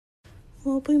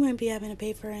Well, we might be having to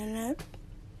pay for internet.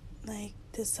 Like,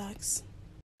 this sucks.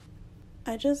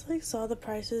 I just, like, saw the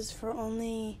prices for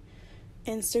only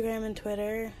Instagram and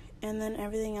Twitter, and then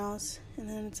everything else, and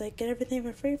then it's like, get everything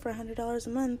for free for $100 a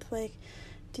month. Like,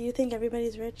 do you think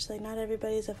everybody's rich? Like, not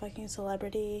everybody's a fucking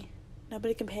celebrity.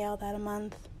 Nobody can pay all that a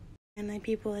month. And, like,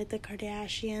 people like the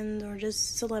Kardashians or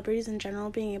just celebrities in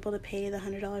general being able to pay the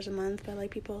 $100 a month, but,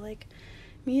 like, people like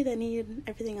me that need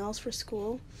everything else for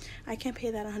school, I can't pay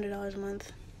that $100 a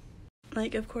month.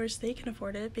 Like, of course, they can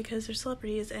afford it because they're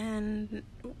celebrities, and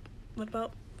what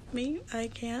about me? I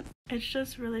can't. It's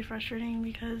just really frustrating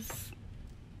because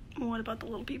what about the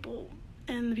little people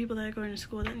and the people that are going to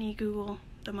school that need Google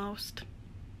the most?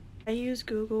 I use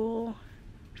Google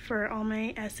for all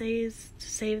my essays to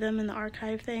save them in the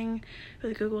archive thing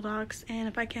with Google Docs, and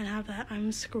if I can't have that,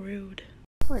 I'm screwed.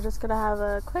 We're just gonna have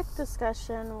a quick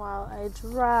discussion while I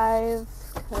drive,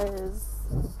 because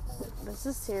this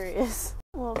is serious.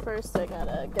 Well, first I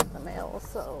gotta get the mail,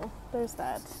 so there's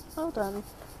that. All done.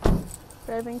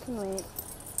 Driving can wait.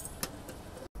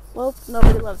 Well,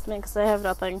 nobody loves me because I have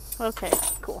nothing. Okay,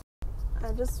 cool.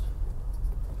 I just,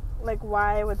 like,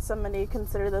 why would somebody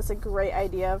consider this a great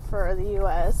idea for the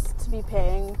US to be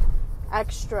paying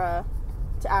extra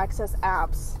to access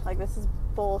apps? Like, this is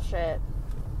bullshit.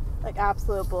 Like,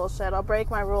 absolute bullshit. I'll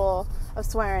break my rule of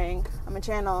swearing on my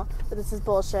channel, but this is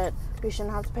bullshit. We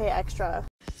shouldn't have to pay extra.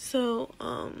 So,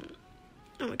 oh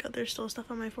my god, there's still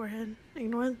stuff on my forehead.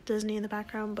 Ignore Disney in the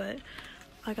background, but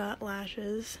I got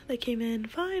lashes. They came in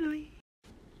finally.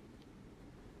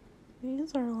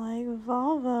 These are like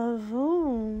Vava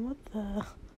Voom. What the?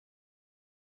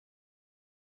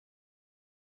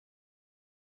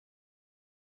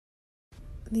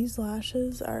 These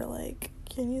lashes are like,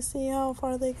 can you see how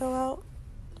far they go out?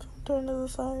 Turn to the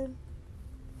side.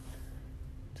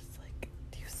 Just like,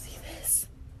 do you see this?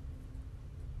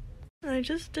 I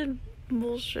just did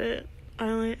bullshit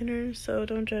eyeliner, so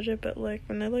don't judge it, but like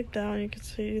when I look down you can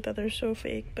see that they're so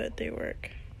fake, but they work.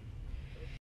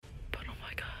 But oh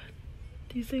my god,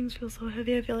 these things feel so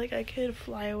heavy. I feel like I could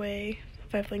fly away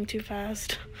if I blink too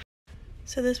fast.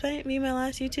 So this might be my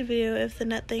last YouTube video if the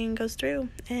net thing goes through,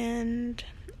 and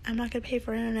I'm not gonna pay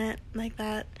for internet like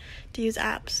that to use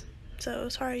apps, so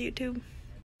sorry YouTube.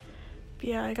 But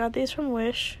yeah, I got these from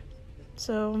Wish,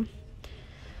 so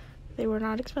they were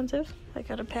not expensive. I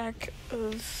got a pack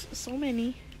of so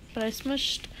many, but I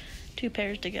smushed 2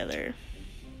 pairs together.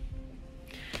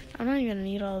 I'm not even gonna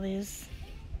need all these,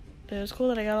 but it was cool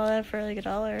that I got all that for like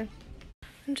 $1.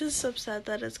 I'm just upset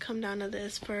that it's come down to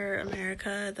this for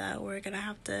America, that we're gonna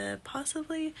have to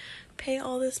possibly pay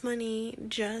all this money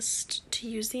just to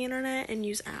use the internet and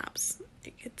use apps.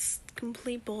 It's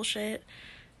complete bullshit.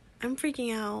 I'm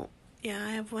freaking out. Yeah,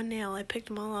 I have one nail. I picked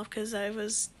them all off because I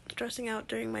was stressing out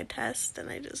during my test,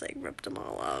 and I just like ripped them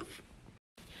all off.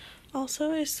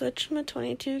 Also, I switched from a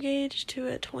 22 gauge to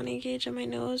a 20 gauge on my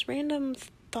nose. Random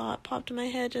thought popped in my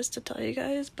head just to tell you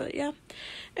guys, but yeah,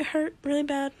 it hurt really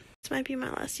bad. This might be my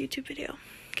last YouTube video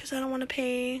because I don't want to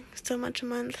pay so much a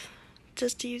month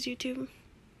just to use YouTube.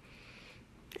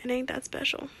 It ain't that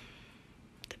special,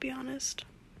 to be honest.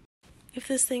 If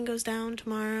this thing goes down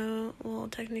tomorrow, well,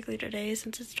 technically today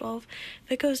since it's 12,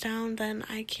 if it goes down, then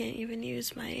I can't even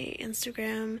use my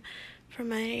Instagram for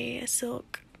my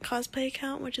Silk cosplay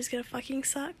account, which is gonna fucking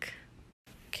suck.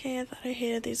 Okay, I thought I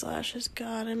hated these lashes.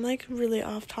 God, I'm like really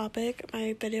off topic.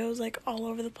 My video is like all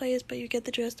over the place, but you get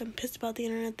the gist. I'm pissed about the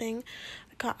internet thing.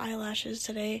 I got eyelashes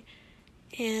today,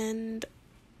 and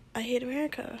I hate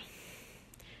America.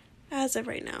 As of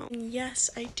right now. Yes,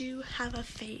 I do have a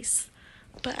face,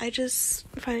 but I just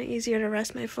find it easier to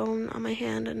rest my phone on my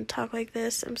hand and talk like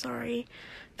this. I'm sorry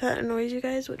if that annoys you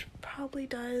guys, which probably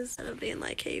does. Instead of being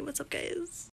like, hey, what's up,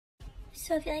 guys?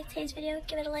 So if you liked today's video,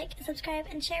 give it a like and subscribe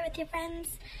and share it with your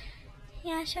friends.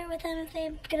 Yeah, share it with them if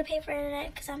they're gonna pay for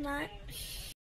internet, because I'm not.